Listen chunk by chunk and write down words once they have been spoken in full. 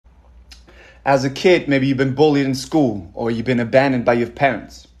As a kid, maybe you've been bullied in school or you've been abandoned by your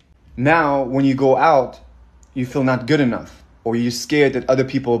parents. Now, when you go out, you feel not good enough or you're scared that other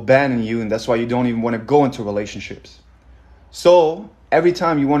people abandon you, and that's why you don't even want to go into relationships. So every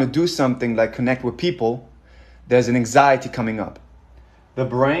time you want to do something like connect with people, there's an anxiety coming up. The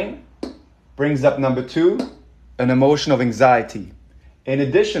brain brings up number 2, an emotion of anxiety. In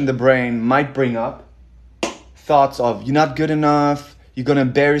addition, the brain might bring up thoughts of you're not good enough, you're going to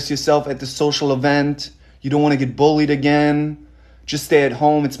embarrass yourself at the social event, you don't want to get bullied again, just stay at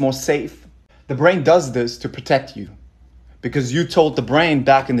home, it's more safe. The brain does this to protect you because you told the brain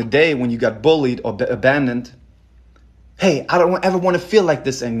back in the day when you got bullied or abandoned, hey, I don't ever want to feel like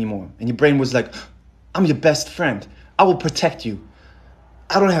this anymore. And your brain was like, I'm your best friend. I will protect you.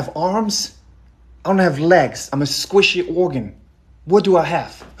 I don't have arms. I don't have legs. I'm a squishy organ. What do I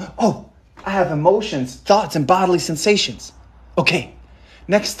have? Oh, I have emotions, thoughts, and bodily sensations. Okay,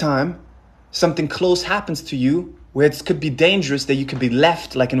 next time something close happens to you where it could be dangerous, that you could be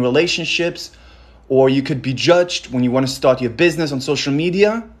left, like in relationships, or you could be judged when you want to start your business on social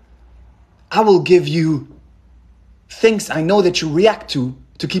media, I will give you things I know that you react to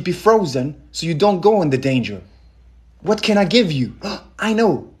keep you frozen so you don't go in the danger. What can I give you? I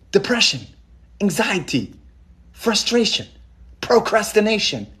know, depression, anxiety, frustration,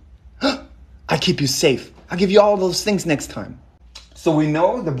 procrastination. I keep you safe. I'll give you all those things next time. So we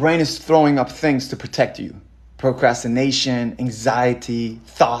know the brain is throwing up things to protect you. Procrastination, anxiety,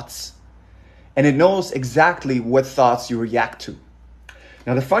 thoughts. And it knows exactly what thoughts you react to.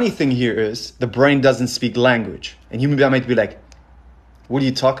 Now the funny thing here is the brain doesn't speak language. And you might be like, what are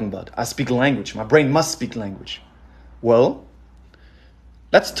you talking about? I speak language. My brain must speak language. Well,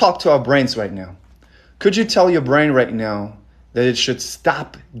 let's talk to our brains right now. Could you tell your brain right now that it should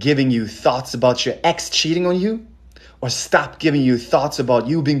stop giving you thoughts about your ex cheating on you? Or stop giving you thoughts about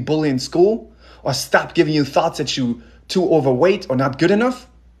you being bullied in school? Or stop giving you thoughts that you're too overweight or not good enough?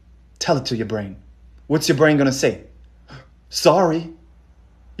 Tell it to your brain. What's your brain going to say? Sorry,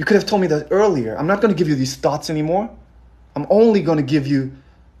 you could have told me that earlier. I'm not going to give you these thoughts anymore. I'm only going to give you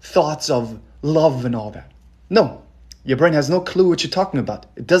thoughts of love and all that. No, your brain has no clue what you're talking about.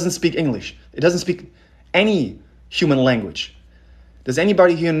 It doesn't speak English. It doesn't speak any human language. Does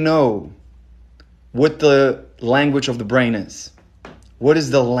anybody here know what the language of the brain is? What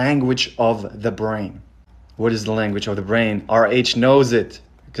is the language of the brain? What is the language of the brain? RH knows it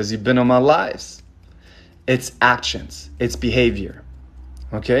because you've been on my lives. It's actions. It's behavior.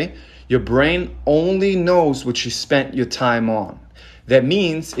 Okay? Your brain only knows what you spent your time on. That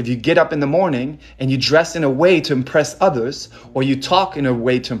means if you get up in the morning and you dress in a way to impress others, or you talk in a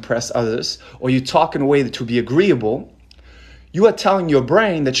way to impress others, or you talk in a way to be agreeable, you are telling your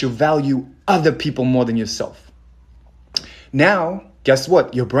brain that you value other people more than yourself. Now, guess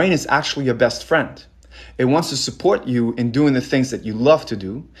what? Your brain is actually your best friend. It wants to support you in doing the things that you love to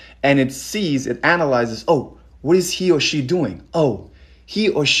do, and it analyzes, oh, what is he or she doing? Oh, he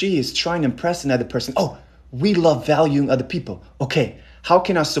or she is trying to impress another person. Oh, we love valuing other people. Okay, how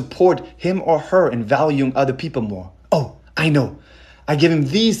can I support him or her in valuing other people more? Oh, I know. I give him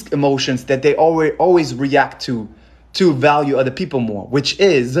these emotions that they always react to value other people more, which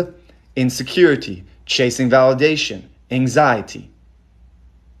is insecurity, chasing validation, anxiety.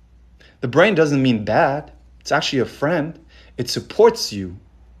 The brain doesn't mean bad. It's actually a friend. It supports you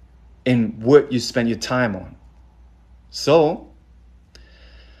in what you spend your time on. So,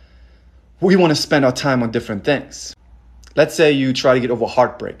 we want to spend our time on different things. Let's say you try to get over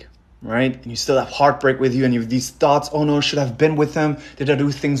heartbreak, right? And you still have heartbreak with you and you have these thoughts, oh no, should I have been with him? Did I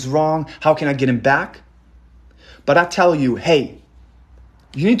do things wrong? How can I get him back? But I tell you, hey,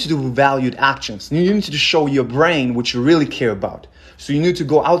 you need to do valued actions. You need to show your brain what you really care about. So you need to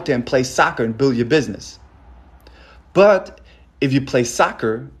go out there and play soccer and build your business. But if you play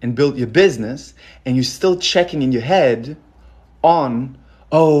soccer and build your business and you're still checking in your head on,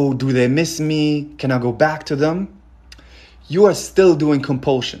 oh, do they miss me? Can I go back to them? You are still doing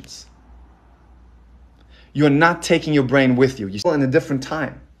compulsions. You are not taking your brain with you. You're still in a different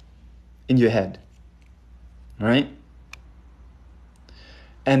time in your head, right?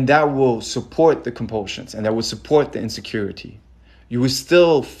 And that will support the compulsions and that will support the insecurity. You are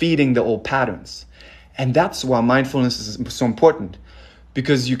still feeding the old patterns. And that's why mindfulness is so important,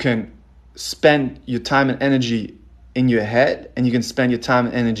 because you can spend your time and energy in your head and you can spend your time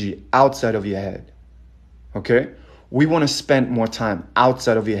and energy outside of your head. Okay? We want to spend more time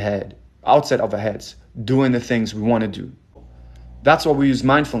outside of your head, outside of our heads, doing the things we want to do. That's why we use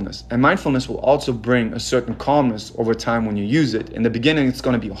mindfulness. And mindfulness will also bring a certain calmness over time when you use it. In the beginning, it's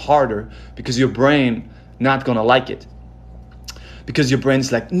going to be harder because your brain not going to like it. Because your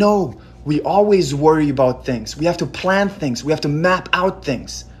brain's like, no, we always worry about things. We have to plan things. We have to map out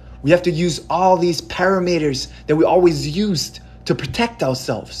things. We have to use all these parameters that we always used to protect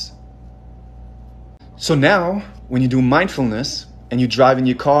ourselves. So now, when you do mindfulness and you drive in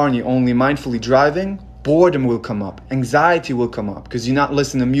your car and you're only mindfully driving, boredom will come up, anxiety will come up because you're not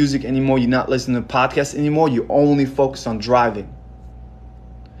listening to music anymore, you're not listening to podcasts anymore, you only focus on driving.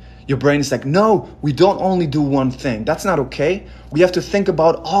 Your brain is like, no, we don't only do one thing. That's not okay. We have to think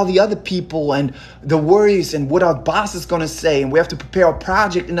about all the other people and the worries and what our boss is going to say. And we have to prepare a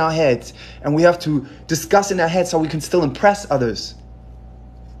project in our heads. And we have to discuss in our heads how we can still impress others.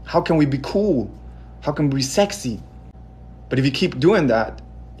 How can we be cool? How can we be sexy? But if you keep doing that,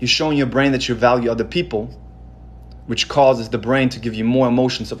 you're showing your brain that you value other people, which causes the brain to give you more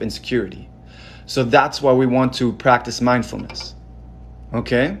emotions of insecurity. So that's why we want to practice mindfulness.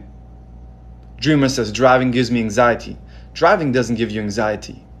 Okay? Dreamer says, driving gives me anxiety. Driving doesn't give you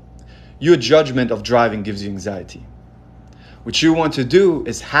anxiety. Your judgment of driving gives you anxiety. What you want to do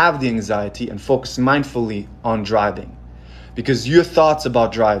is have the anxiety and focus mindfully on driving. Because your thoughts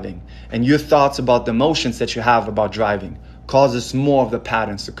about driving and your thoughts about the emotions that you have about driving causes more of the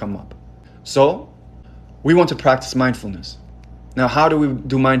patterns to come up. So, we want to practice mindfulness. Now, how do we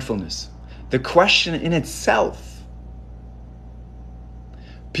do mindfulness? The question in itself,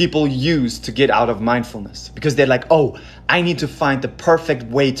 people use to get out of mindfulness because they're like, oh, I need to find the perfect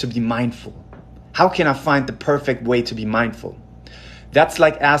way to be mindful. How can I find the perfect way to be mindful? That's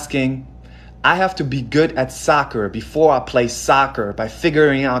like asking, I have to be good at soccer before I play soccer by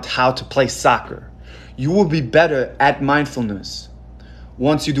figuring out how to play soccer. You will be better at mindfulness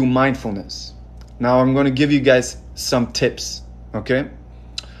once you do mindfulness. Now I'm going to give you guys some tips, okay?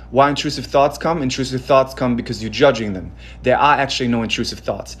 Why intrusive thoughts come? Intrusive thoughts come because you're judging them. There are actually no intrusive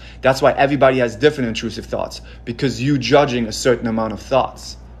thoughts. That's why everybody has different intrusive thoughts, because you're judging a certain amount of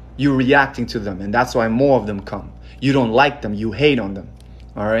thoughts. You're reacting to them, and that's why more of them come. You don't like them, you hate on them,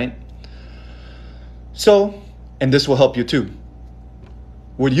 all right? So, and this will help you too.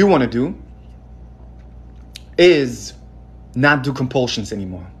 What you want to do is not do compulsions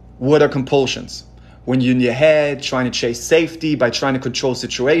anymore. What are compulsions? When you're in your head trying to chase safety, by trying to control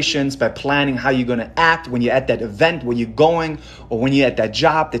situations, by planning how you're going to act when you're at that event where you're going, or when you're at that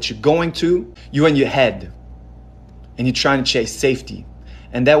job that you're going to, you're in your head and you're trying to chase safety.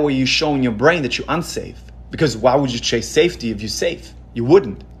 And that way you're showing your brain that you're unsafe. Because why would you chase safety if you're safe? You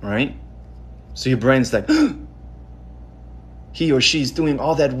wouldn't, right? So your brain's like, he or she's doing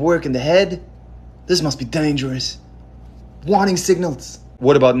all that work in the head. This must be dangerous. Warning signals.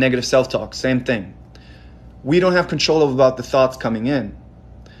 What about negative self-talk? Same thing. We don't have control about the thoughts coming in,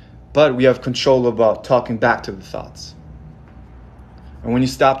 but we have control about talking back to the thoughts. And when you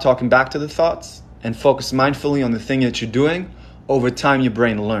stop talking back to the thoughts and focus mindfully on the thing that you're doing, over time your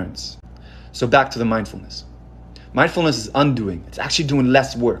brain learns. So back to the mindfulness. Mindfulness is undoing. It's actually doing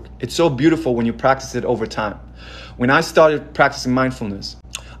less work. It's so beautiful when you practice it over time. When I started practicing mindfulness,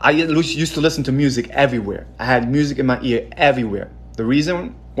 I used to listen to music everywhere. I had music in my ear everywhere.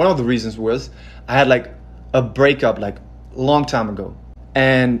 One of the reasons was I had like a breakup like a long time ago.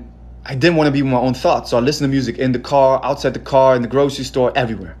 And I didn't want to be with my own thoughts. So I listened to music in the car, outside the car, in the grocery store,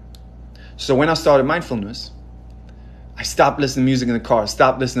 everywhere. So when I started mindfulness, I stopped listening to music in the car,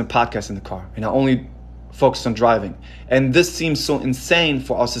 stopped listening to podcasts in the car, and I only focused on driving. And this seems so insane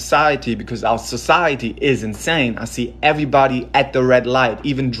for our society because our society is insane. I see everybody at the red light,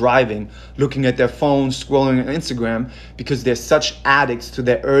 even driving, looking at their phones, scrolling on Instagram, because they're such addicts to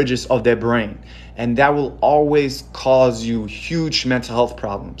their urges of their brain. And that will always cause you huge mental health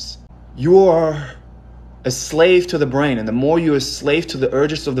problems. You are a slave to the brain, and the more you're a slave to the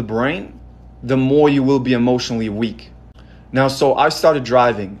urges of the brain, the more you will be emotionally weak. Now, so I started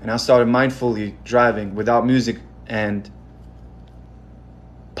driving, and I started mindfully driving without music and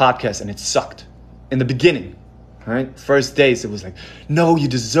podcasts, and it sucked in the beginning, right? First days, it was like, no, you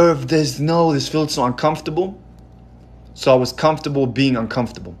deserve this. No, this feels so uncomfortable. So I was comfortable being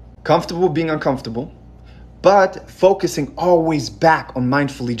uncomfortable. Comfortable being uncomfortable, but focusing always back on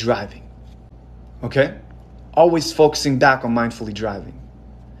mindfully driving, okay? Always focusing back on mindfully driving.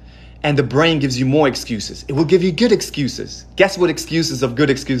 And the brain gives you more excuses. It will give you good excuses. Guess what excuses of good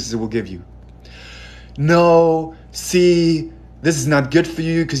excuses it will give you? No, see, this is not good for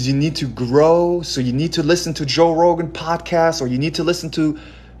you because you need to grow. So you need to listen to Joe Rogan podcasts, or you need to listen to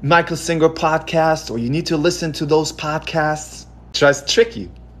Michael Singer podcasts, or you need to listen to those podcasts. Tries to trick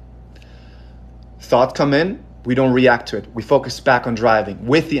you. Thought come in, we don't react to it. We focus back on driving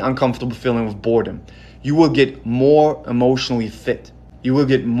with the uncomfortable feeling of boredom. You will get more emotionally fit. You will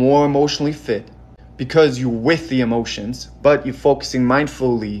get more emotionally fit because you're with the emotions, but you're focusing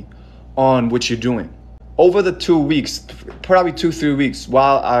mindfully on what you're doing. Over the 2 weeks, probably 2-3 weeks,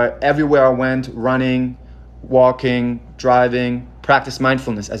 everywhere I went, running, walking, driving, practice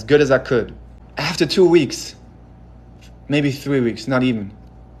mindfulness as good as I could. After 2 weeks, maybe 3 weeks, not even,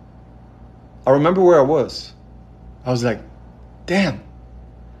 I remember where I was. I was like, damn,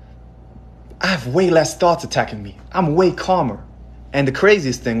 I have way less thoughts attacking me. I'm way calmer. And the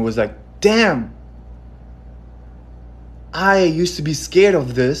craziest thing was like, damn, I used to be scared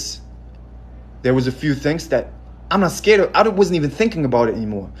of this. There was a few things that I'm not scared of. I wasn't even thinking about it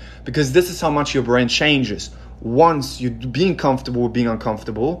anymore, because this is how much your brain changes once you're being comfortable with being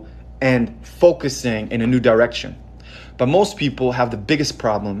uncomfortable and focusing in a new direction. But most people have the biggest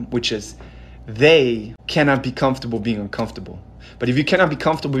problem, which is they cannot be comfortable being uncomfortable. But if you cannot be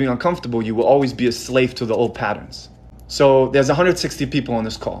comfortable being uncomfortable, you will always be a slave to the old patterns. So there's 160 people on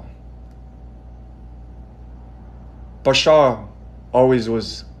this call. Bashar always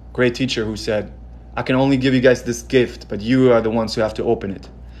was a great teacher who said, I can only give you guys this gift, but you are the ones who have to open it.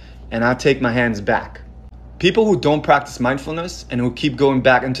 And I take my hands back. People who don't practice mindfulness and who keep going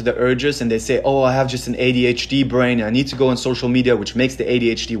back into the urges and they say, oh, I have just an ADHD brain and I need to go on social media, which makes the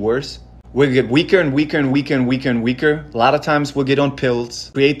ADHD worse. We'll get weaker and weaker and weaker and weaker and weaker. A lot of times we'll get on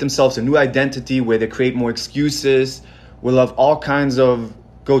pills, create themselves a new identity where they create more excuses. We'll have all kinds of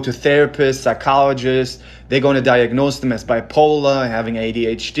go to therapists, psychologists. They're going to diagnose them as bipolar, having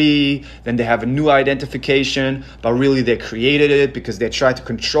ADHD. Then they have a new identification, but really they created it because they try to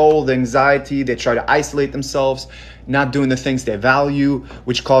control the anxiety. They try to isolate themselves, not doing the things they value,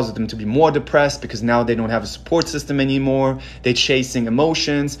 which causes them to be more depressed because now they don't have a support system anymore. They're chasing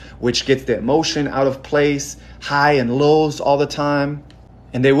emotions, which gets the emotion out of place, high and lows all the time.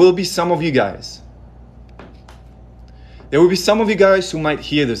 And there will be some of you guys. There will be some of you guys who might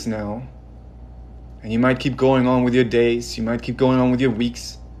hear this now, and you might keep going on with your days, you might keep going on with your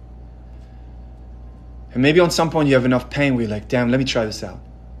weeks. And maybe on some point you have enough pain where you're like, damn, let me try this out.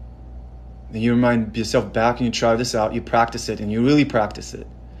 Then you remind yourself back and you try this out, you practice it, and you really practice it.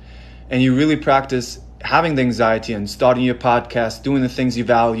 And you really practice having the anxiety and starting your podcast, doing the things you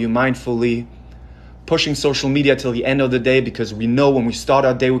value mindfully, pushing social media till the end of the day, because we know when we start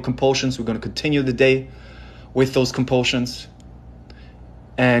our day with compulsions, we're going to continue the day with those compulsions.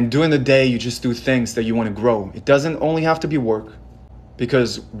 And during the day, you just do things that you want to grow. It doesn't only have to be work,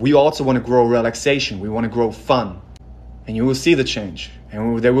 because we also want to grow relaxation. We want to grow fun. And you will see the change.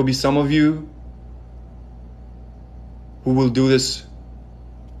 And there will be some of you who will do this,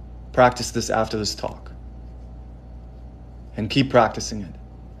 practice this after this talk. And keep practicing it.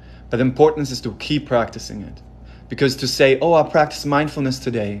 But the importance is to keep practicing it. Because to say, oh, I practiced mindfulness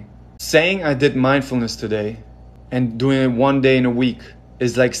today, saying I did mindfulness today and doing it one day in a week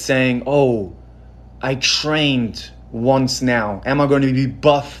is like saying, oh, I trained once now. Am I going to be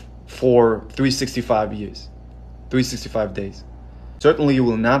buff for 365 years, 365 days? Certainly you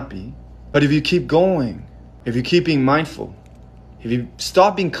will not be. But if you keep going, if you keep being mindful, if you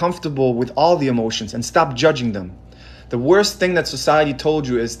stop being comfortable with all the emotions and stop judging them. The worst thing that society told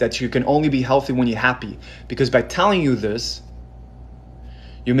you is that you can only be healthy when you're happy. Because by telling you this,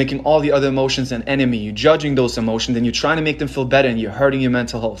 you're making all the other emotions an enemy. You're judging those emotions and you're trying to make them feel better and you're hurting your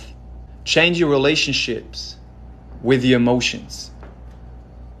mental health. Change your relationships with the emotions.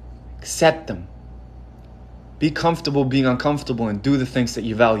 Accept them. Be comfortable being uncomfortable and do the things that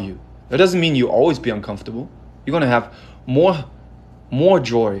you value. That doesn't mean you always be uncomfortable. You're going to have more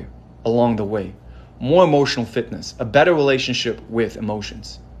joy along the way, more emotional fitness, a better relationship with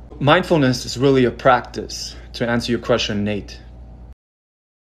emotions. Mindfulness is really a practice, to answer your question, Nate.